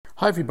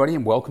Hi everybody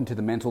and welcome to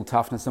the Mental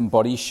Toughness and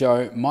Body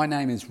Show. My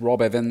name is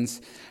Rob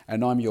Evans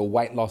and I'm your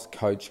weight loss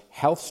coach,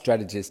 health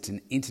strategist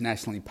and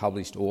internationally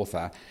published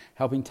author,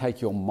 helping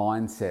take your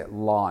mindset,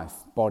 life,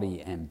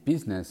 body and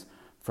business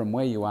from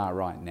where you are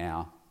right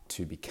now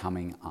to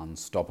becoming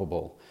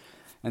unstoppable.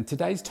 And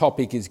today's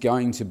topic is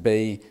going to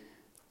be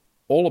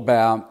all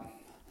about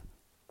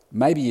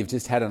maybe you've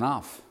just had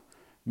enough.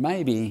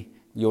 Maybe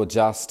you're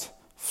just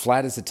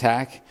flat as a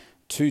tack,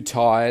 too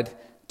tired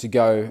to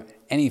go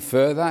any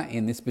further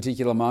in this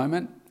particular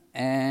moment,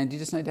 and you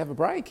just need to have a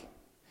break.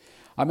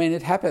 I mean,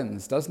 it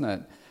happens, doesn't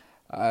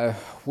it?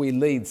 We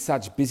lead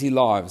such busy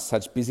lives,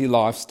 such busy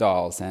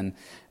lifestyles, and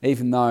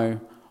even though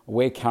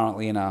we're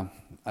currently in a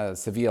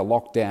severe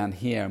lockdown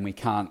here and we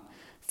can't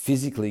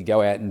physically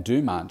go out and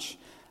do much,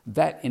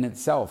 that in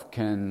itself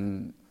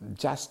can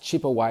just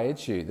chip away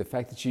at you. The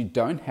fact that you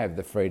don't have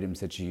the freedoms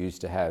that you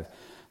used to have,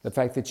 the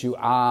fact that you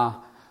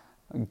are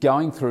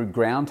going through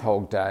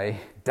Groundhog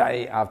Day,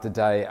 day after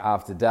day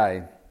after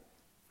day,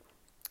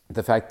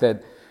 the fact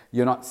that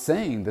you're not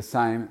seeing the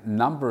same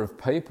number of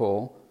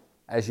people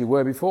as you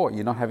were before,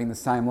 you're not having the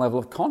same level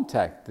of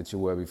contact that you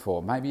were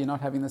before, maybe you're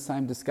not having the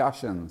same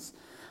discussions,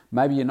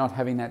 maybe you're not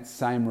having that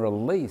same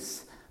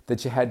release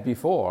that you had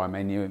before. I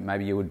mean,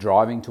 maybe you were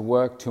driving to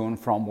work, to and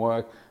from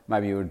work,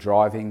 maybe you were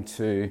driving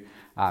to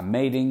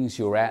meetings,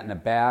 you were out and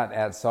about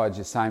outside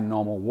your same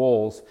normal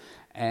walls,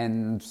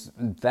 and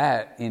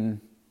that in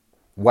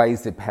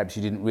ways that perhaps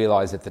you didn't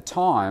realize at the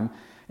time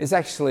is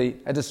actually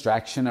a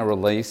distraction, a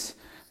release,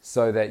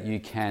 so that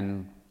you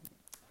can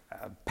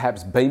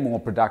perhaps be more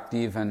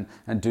productive and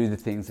do the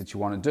things that you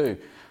want to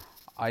do.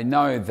 I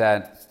know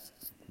that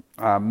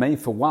me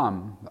for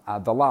one,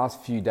 the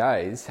last few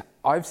days,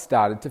 I've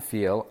started to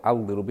feel a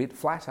little bit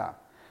flatter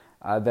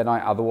than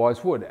I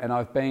otherwise would. And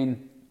I've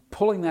been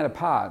pulling that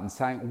apart and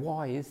saying,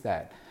 why is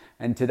that?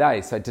 And today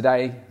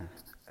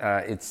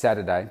it's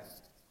Saturday,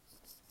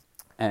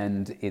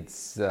 and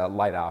it's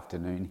late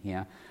afternoon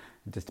here,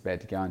 just about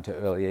to go into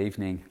early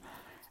evening.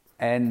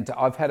 And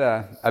I've had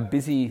a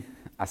busy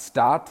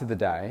start to the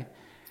day,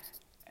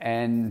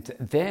 and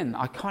then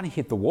I kind of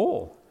hit the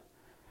wall.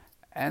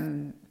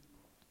 And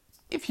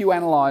if you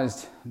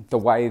analysed the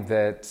way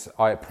that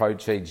I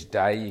approach each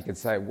day, you could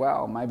say,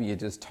 well, maybe you're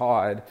just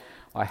tired.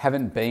 I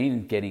haven't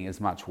been getting as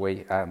much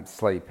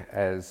sleep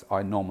as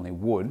I normally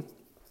would.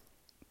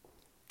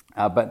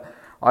 But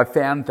I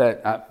found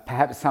that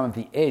perhaps some of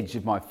the edge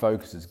of my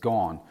focus is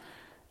gone.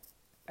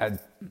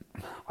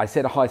 I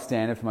set a high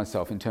standard for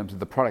myself in terms of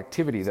the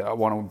productivity that I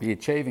want to be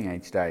achieving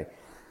each day.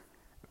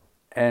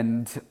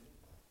 And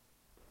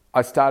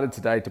I started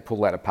today to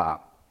pull that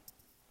apart.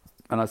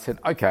 And I said,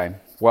 okay,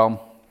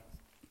 well,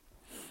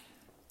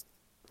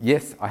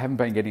 yes, I haven't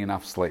been getting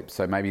enough sleep,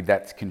 so maybe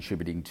that's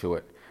contributing to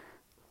it.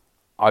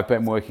 I've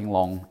been working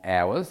long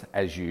hours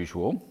as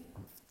usual,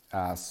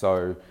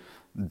 so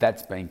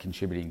that's been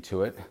contributing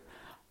to it.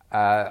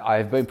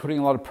 I've been putting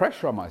a lot of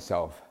pressure on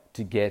myself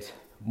to get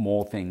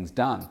more things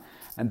done,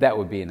 and that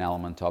would be an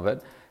element of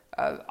it.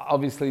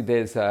 Obviously,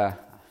 there's a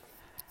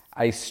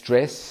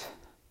stress,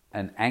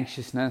 an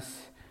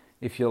anxiousness,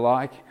 if you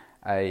like,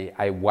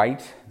 a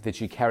weight that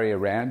you carry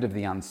around of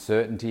the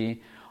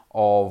uncertainty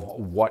of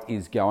what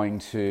is going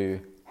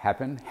to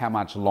happen, how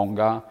much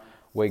longer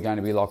we're going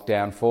to be locked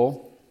down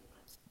for.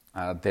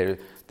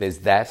 There's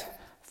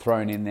that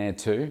thrown in there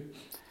too,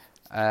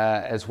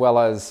 as well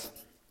as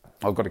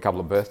I've got a couple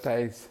of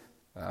birthdays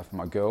for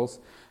my girls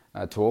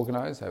to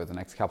organise over the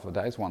next couple of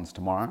days. One's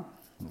tomorrow,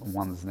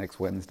 one's next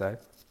Wednesday.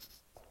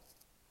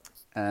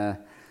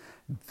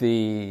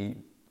 The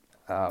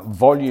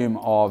volume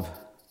of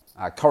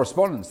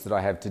correspondence that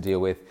I have to deal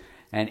with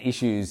and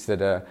issues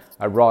that are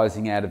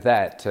rising out of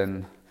that,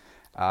 and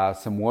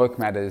some work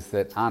matters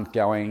that aren't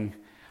going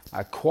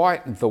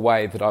quite the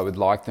way that I would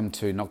like them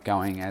to, not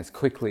going as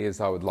quickly as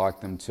I would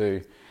like them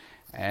to,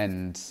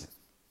 and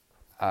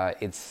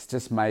it's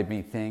just made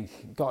me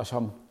think, gosh,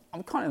 I'm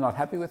kind of not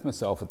happy with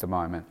myself at the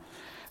moment.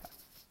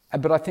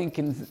 But I think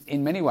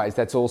in many ways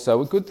that's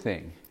also a good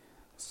thing.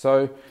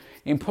 So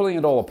in pulling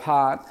it all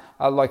apart,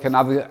 like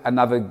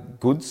another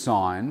good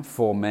sign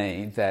for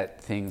me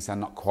that things are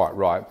not quite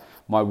right,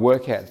 my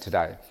workout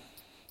today.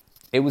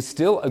 It was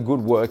still a good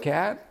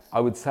workout.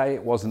 I would say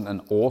it wasn't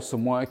an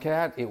awesome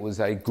workout. It was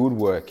a good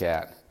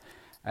workout.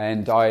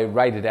 And I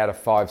rated out of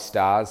 5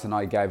 stars and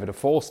I gave it a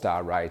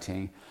 4-star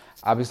rating.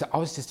 I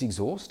was just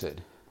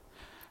exhausted.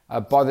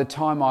 By the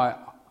time I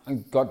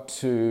got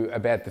to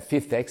about the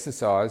 5th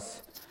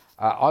exercise,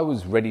 I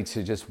was ready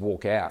to just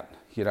walk out.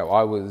 You know,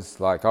 I was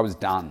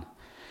done.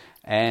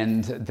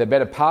 And the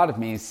better part of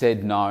me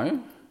said,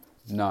 no.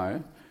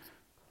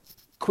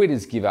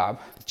 Quitters give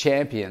up.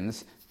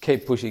 Champions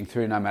keep pushing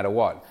through no matter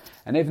what.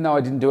 And even though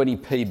I didn't do any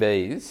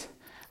PBs,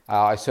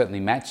 I certainly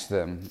matched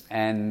them.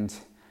 And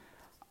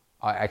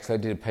I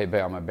did a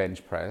PB on my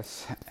bench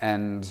press.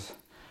 And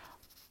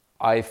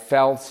I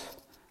felt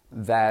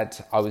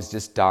that I was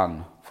just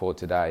done for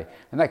today.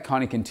 And that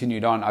kind of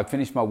continued on. I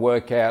finished my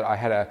workout. I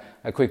had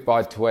a quick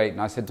bite to eat.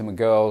 And I said to my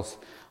girls,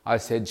 I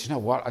said, you know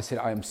what? I said,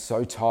 I am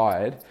so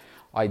tired.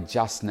 I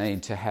just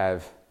need to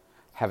have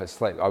have a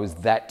sleep. I was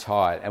that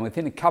tired. And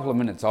within a couple of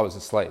minutes, I was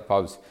asleep. I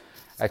was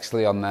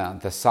actually on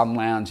the sun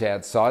lounge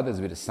outside. There's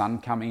a bit of sun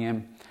coming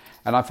in.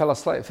 And I fell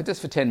asleep for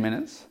 10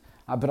 minutes.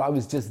 But I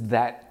was just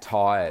that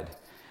tired.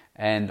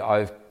 And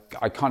I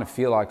kind of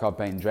feel like I've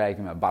been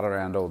dragging my butt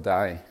around all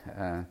day.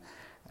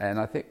 And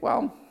I think,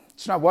 well,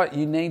 do you know what?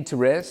 You need to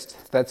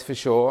rest, that's for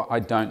sure. I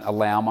don't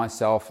allow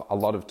myself a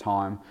lot of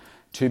time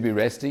to be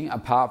resting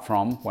apart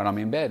from when I'm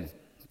in bed.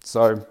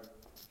 So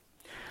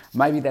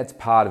maybe that's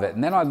part of it.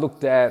 And then I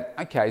looked at,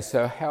 okay,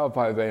 so how have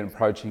I been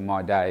approaching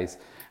my days?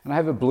 And I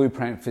have a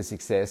blueprint for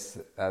success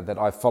that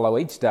I follow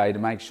each day to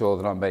make sure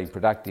that I'm being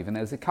productive. And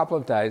there's a couple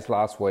of days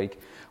last week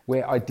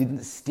where I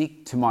didn't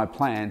stick to my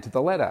plan to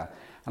the letter.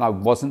 And I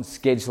wasn't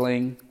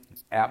scheduling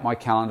out my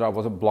calendar, I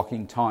wasn't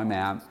blocking time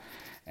out.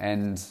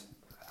 And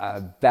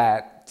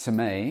that, to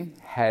me,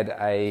 had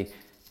a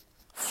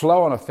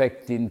flow-on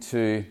effect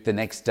into the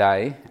next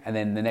day and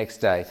then the next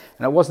day.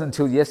 And it wasn't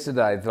until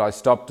yesterday that I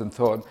stopped and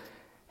thought,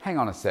 hang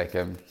on a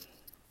second,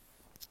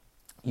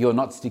 you're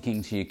not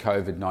sticking to your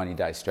COVID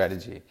 90-day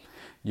strategy.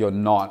 You're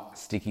not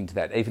sticking to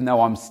that. Even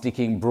though I'm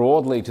sticking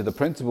broadly to the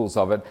principles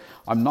of it,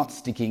 I'm not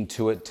sticking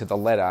to it to the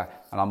letter,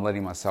 and I'm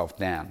letting myself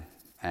down.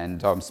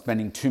 And I'm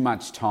spending too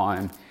much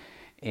time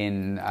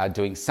in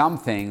doing some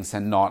things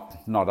and not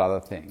other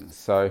things.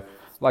 So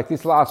like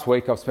this last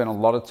week, I've spent a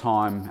lot of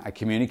time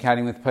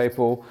communicating with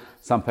people.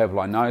 Some people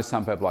I know,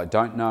 some people I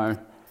don't know.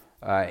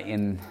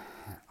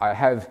 I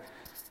have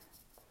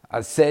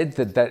said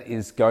that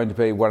is going to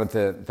be one of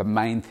the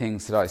main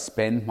things that I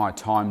spend my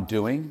time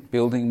doing,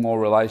 building more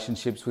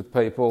relationships with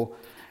people,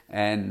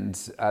 and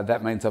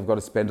that means I've got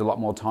to spend a lot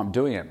more time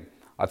doing it.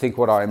 I think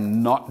what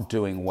I'm not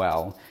doing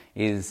well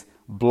is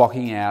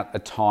blocking out a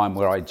time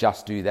where I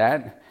just do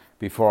that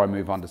before I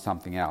move on to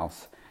something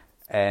else.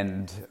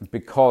 And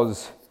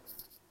because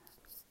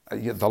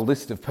the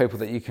list of people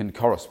that you can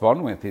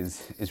correspond with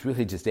is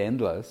really just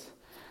endless,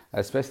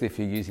 especially if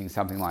you're using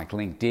something like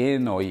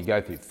LinkedIn or you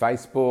go through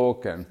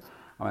Facebook, and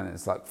I mean,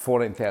 there's like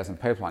 14,000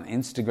 people on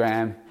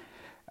Instagram.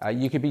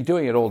 You could be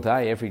doing it all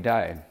day, every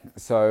day.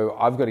 So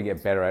I've got to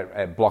get better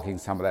at blocking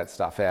some of that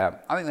stuff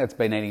out. I think that's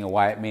been eating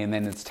away at me, and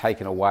then it's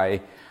taken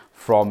away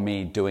from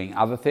me doing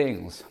other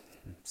things.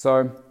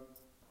 So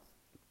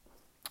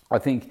I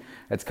think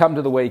it's come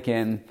to the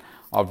weekend.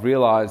 I've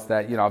realised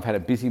that, I've had a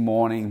busy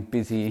morning,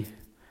 busy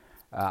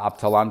up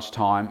to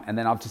lunchtime, and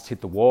then I've just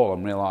hit the wall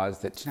and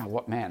realised that, you know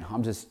what, man,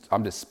 I'm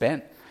just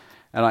spent.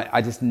 And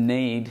I just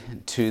need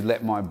to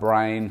let my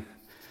brain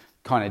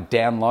kind of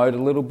download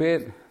a little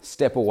bit,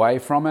 step away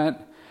from it,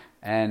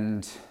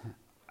 and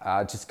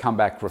just come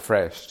back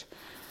refreshed.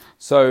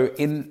 So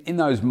in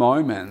those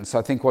moments,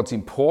 I think what's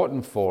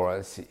important for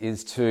us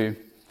is to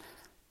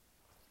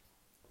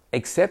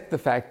accept the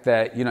fact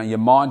that, your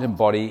mind and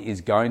body is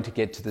going to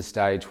get to the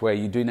stage where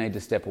you do need to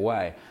step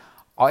away.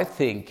 I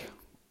think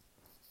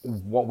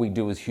what we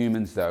do as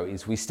humans, though,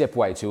 is we step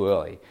away too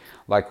early.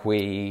 Like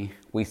we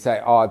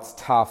say, oh, it's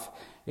tough,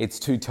 it's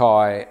too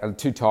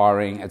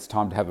tiring, it's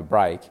time to have a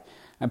break.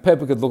 And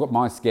people could look at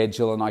my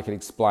schedule and I could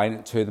explain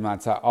it to them.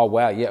 I'd say, oh,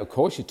 wow, yeah, of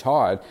course you're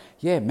tired.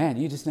 Yeah, man,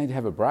 you just need to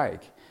have a break.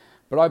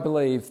 But I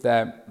believe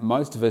that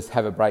most of us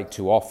have a break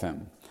too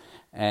often,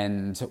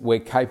 and we're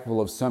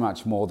capable of so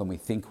much more than we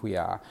think we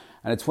are.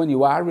 And it's when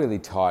you are really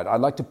tired, I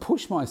like to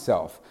push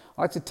myself.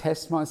 I like to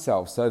test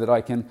myself so that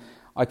I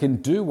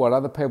can do what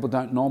other people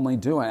don't normally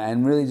do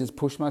and really just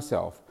push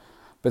myself.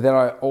 But then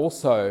I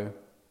also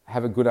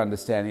have a good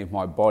understanding of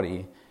my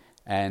body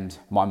and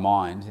my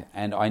mind,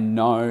 and I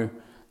know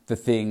the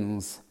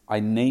things I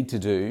need to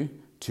do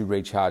to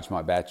recharge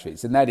my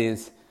batteries. And that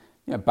is,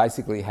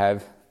 basically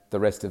have the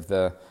rest of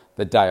the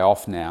day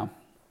off now,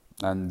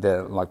 and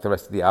like the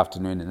rest of the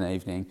afternoon and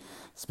evening,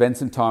 spend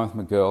some time with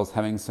my girls,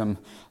 having some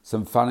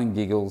fun and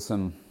giggles,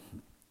 and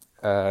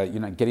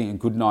getting a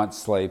good night's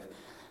sleep,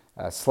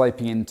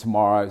 sleeping in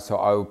tomorrow. So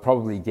I will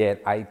probably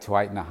get 8 to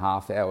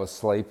 8.5 hours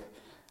sleep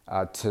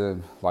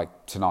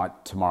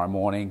tomorrow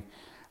morning,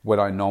 when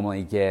I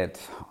normally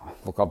get,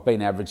 I've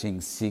been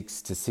averaging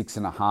 6 to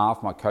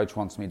 6.5. My coach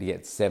wants me to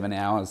get 7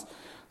 hours.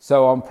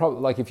 So I'm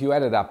probably, if you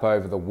add it up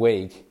over the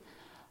week,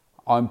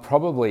 I'm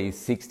probably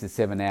 6 to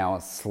 7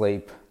 hours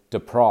sleep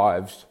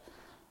deprived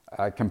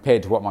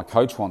compared to what my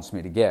coach wants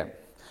me to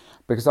get.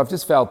 Because I've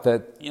just felt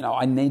that,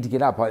 I need to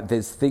get up.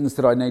 There's things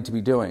that I need to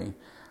be doing.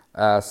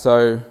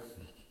 So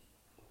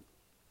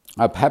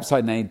perhaps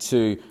I need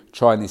to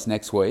try this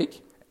next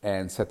week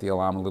and set the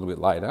alarm a little bit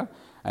later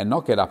and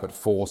not get up at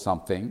 4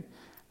 something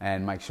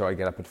and make sure I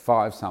get up at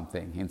 5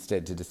 something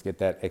instead, to just get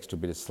that extra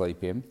bit of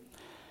sleep in.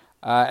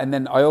 And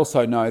then I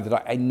also know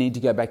that I need to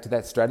go back to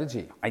that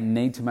strategy. I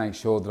need to make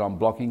sure that I'm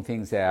blocking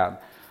things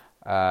out.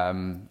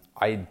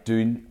 I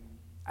do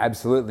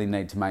absolutely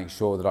need to make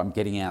sure that I'm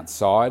getting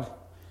outside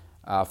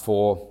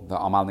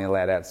I'm only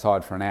allowed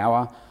outside for an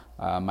hour,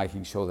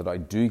 making sure that I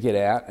do get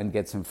out and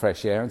get some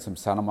fresh air and some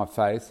sun on my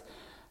face,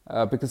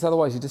 because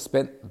otherwise you just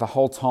spent the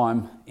whole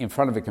time in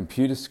front of a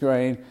computer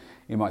screen.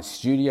 In my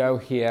studio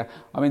here,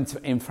 I'm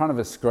in front of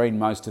a screen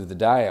most of the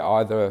day,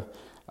 either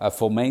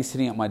for me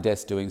sitting at my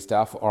desk doing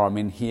stuff, or I'm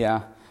in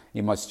here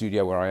in my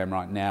studio where I am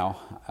right now.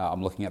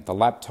 I'm looking at the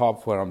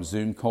laptop where I'm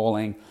Zoom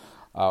calling,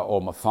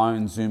 or my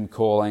phone Zoom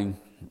calling.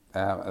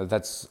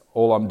 That's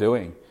all I'm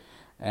doing.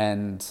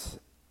 And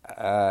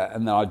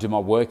then I do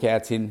my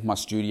workouts in my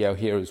studio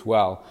here as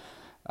well.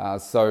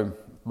 So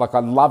I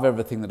love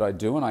everything that I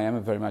do, and I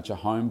am very much a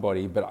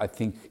homebody, but I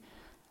think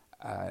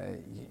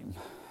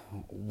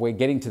we're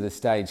getting to the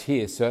stage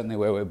here, certainly,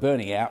 where we're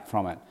burning out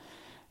from it.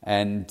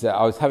 And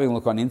I was having a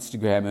look on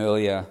Instagram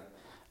earlier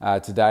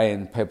today,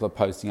 and people are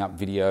posting up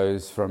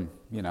videos from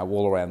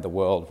all around the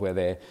world where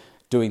they're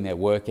doing their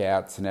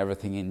workouts and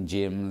everything in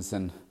gyms,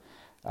 and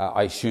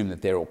I assume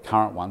that they're all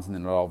current ones and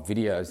they're not old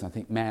videos. And I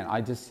think, man,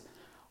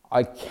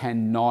 I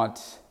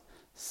cannot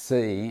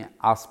see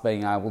us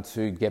being able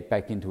to get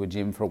back into a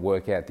gym for a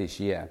workout this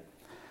year.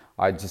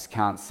 I just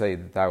can't see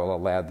that they will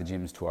allow the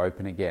gyms to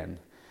open again.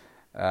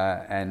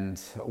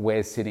 And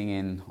we're sitting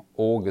in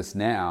August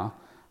now.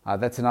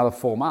 That's another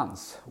 4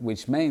 months,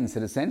 which means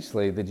that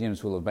essentially the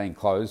gyms will have been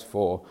closed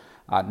for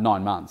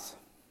 9 months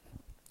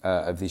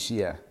of this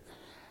year.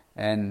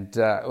 And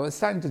we're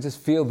starting to just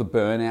feel the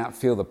burnout,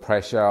 feel the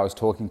pressure. I was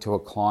talking to a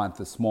client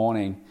this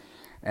morning,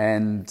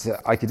 and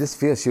I could just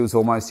feel she was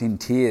almost in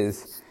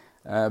tears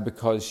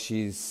because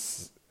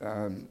she's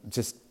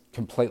just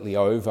completely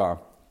over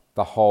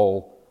the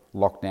whole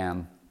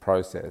lockdown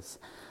process.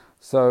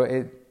 So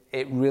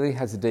it really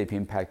has a deep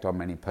impact on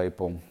many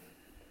people.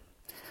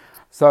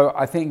 So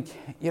I think,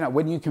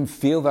 when you can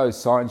feel those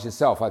signs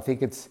yourself, I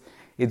think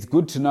it's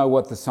good to know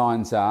what the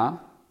signs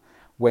are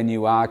when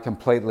you are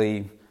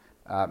completely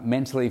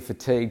mentally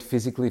fatigued,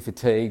 physically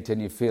fatigued,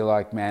 and you feel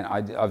like, man,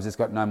 I've just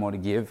got no more to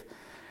give.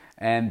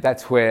 And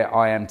that's where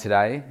I am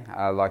today.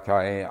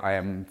 I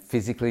am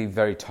physically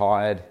very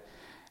tired,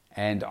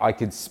 and I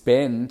could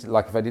spend,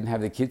 if I didn't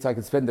have the kids, I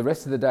could spend the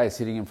rest of the day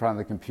sitting in front of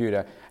the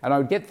computer, and I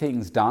would get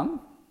things done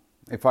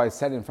if I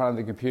sat in front of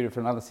the computer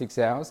for another 6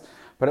 hours,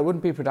 but it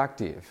wouldn't be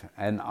productive.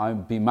 And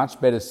I'd be much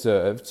better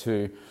served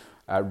to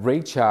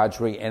recharge,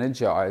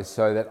 re-energize,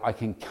 so that I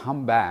can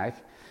come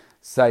back,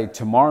 say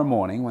tomorrow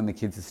morning when the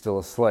kids are still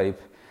asleep,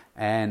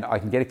 and I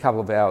can get a couple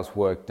of hours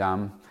work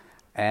done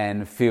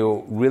and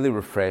feel really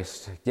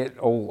refreshed, get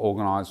all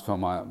organised for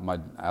my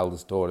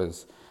eldest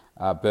daughter's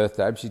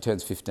birthday. She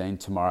turns 15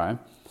 tomorrow,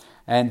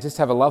 and just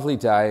have a lovely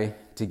day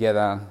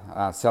together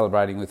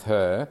celebrating with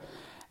her,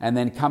 and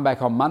then come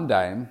back on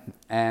Monday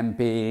and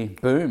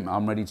boom,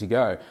 I'm ready to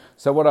go.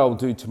 So what I'll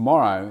do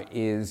tomorrow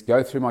is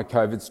go through my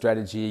COVID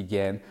strategy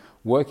again,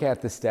 work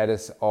out the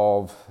status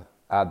of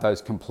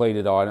those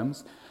completed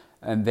items,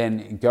 and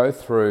then go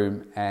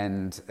through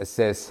and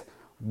assess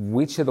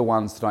which are the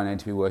ones that I need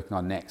to be working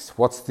on next.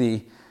 What's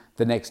the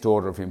next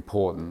order of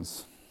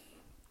importance?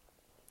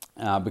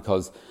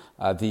 Because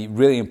the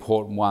really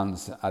important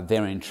ones,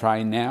 they're in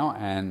train now,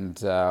 and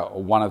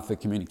one of the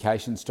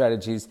communication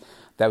strategies,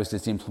 that was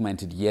just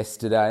implemented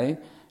yesterday,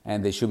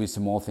 and there should be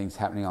some more things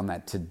happening on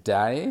that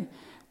today.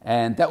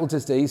 And that will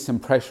just ease some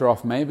pressure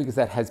off me, because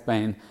that has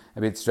been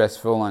a bit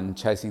stressful, and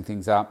chasing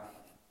things up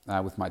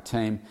with my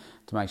team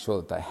to make sure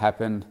that they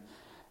happen.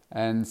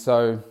 And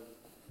so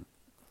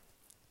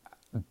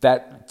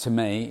that, to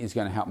me, is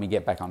going to help me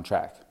get back on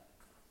track.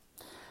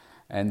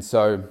 And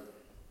so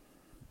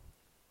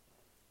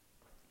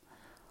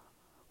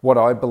what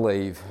I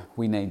believe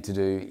we need to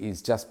do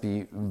is just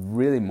be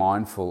really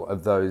mindful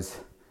of those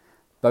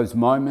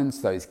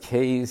moments, those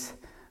keys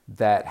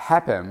that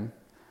happen,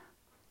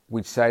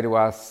 which say to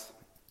us,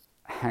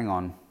 hang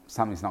on,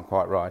 something's not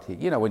quite right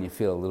here. When you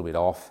feel a little bit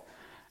off.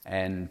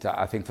 And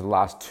I think for the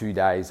last 2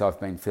 days, I've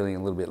been feeling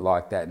a little bit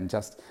like that, and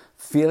just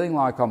feeling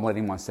like I'm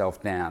letting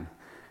myself down.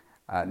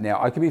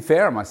 Now, I can be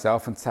fair on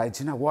myself and say,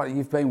 do you know what?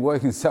 You've been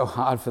working so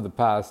hard for the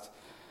past,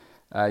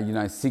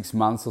 6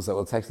 months or so.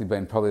 Well, it's actually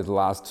been probably the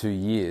last 2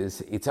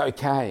 years. It's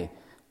okay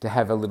to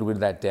have a little bit of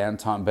that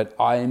downtime, but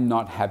I'm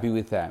not happy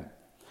with that.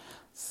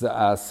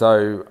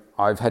 So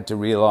I've had to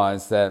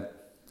realise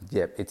that,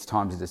 it's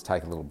time to just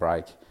take a little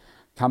break.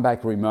 Come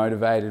back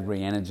re-motivated,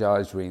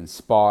 re-energised,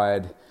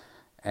 re-inspired,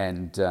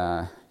 and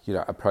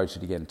approach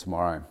it again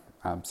tomorrow.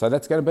 So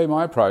that's going to be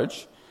my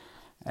approach.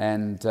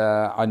 And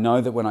I know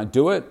that when I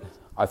do it,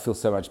 I feel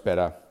so much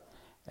better.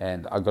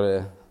 And I've got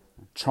to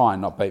try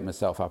and not beat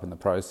myself up in the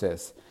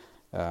process,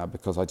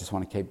 because I just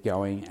want to keep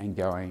going and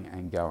going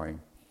and going.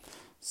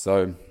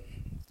 So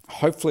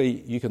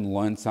hopefully you can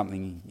learn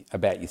something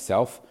about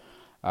yourself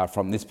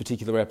from this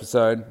particular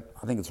episode.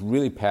 I think it's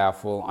really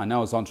powerful. I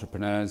know as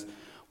entrepreneurs,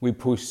 we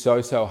push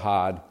so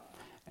hard,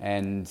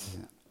 and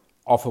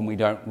often we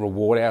don't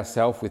reward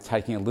ourselves with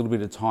taking a little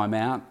bit of time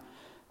out,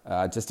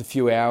 just a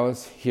few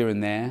hours here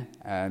and there,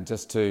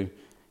 just to,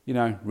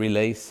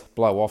 release,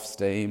 blow off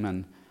steam,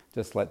 and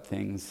just let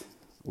things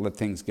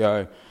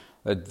go.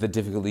 The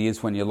difficulty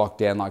is when you're locked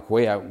down like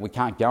we are, we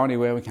can't go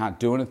anywhere, we can't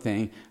do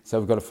anything, so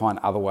we've got to find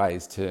other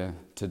ways to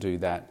do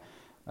that.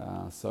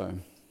 So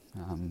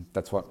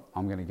that's what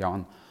I'm going to go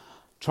and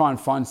try and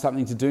find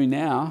something to do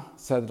now,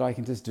 so that I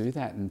can just do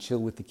that and chill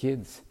with the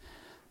kids.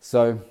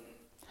 So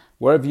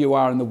wherever you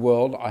are in the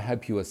world, I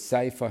hope you are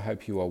safe, I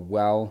hope you are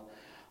well,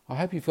 I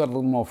hope you've got a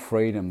little more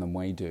freedom than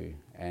we do.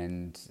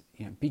 and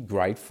be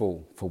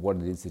grateful for what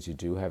it is that you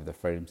do have, the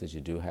freedoms that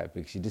you do have,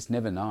 because you just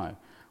never know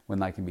when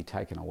they can be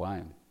taken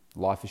away.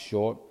 Life is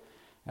short,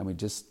 and we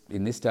just,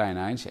 in this day and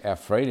age, our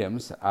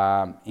freedoms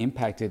are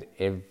impacted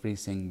every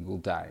single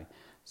day.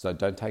 So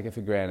don't take it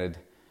for granted.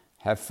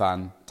 Have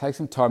fun. Take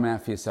some time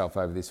out for yourself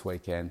over this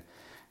weekend,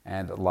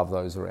 and love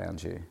those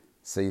around you.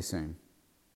 See you soon.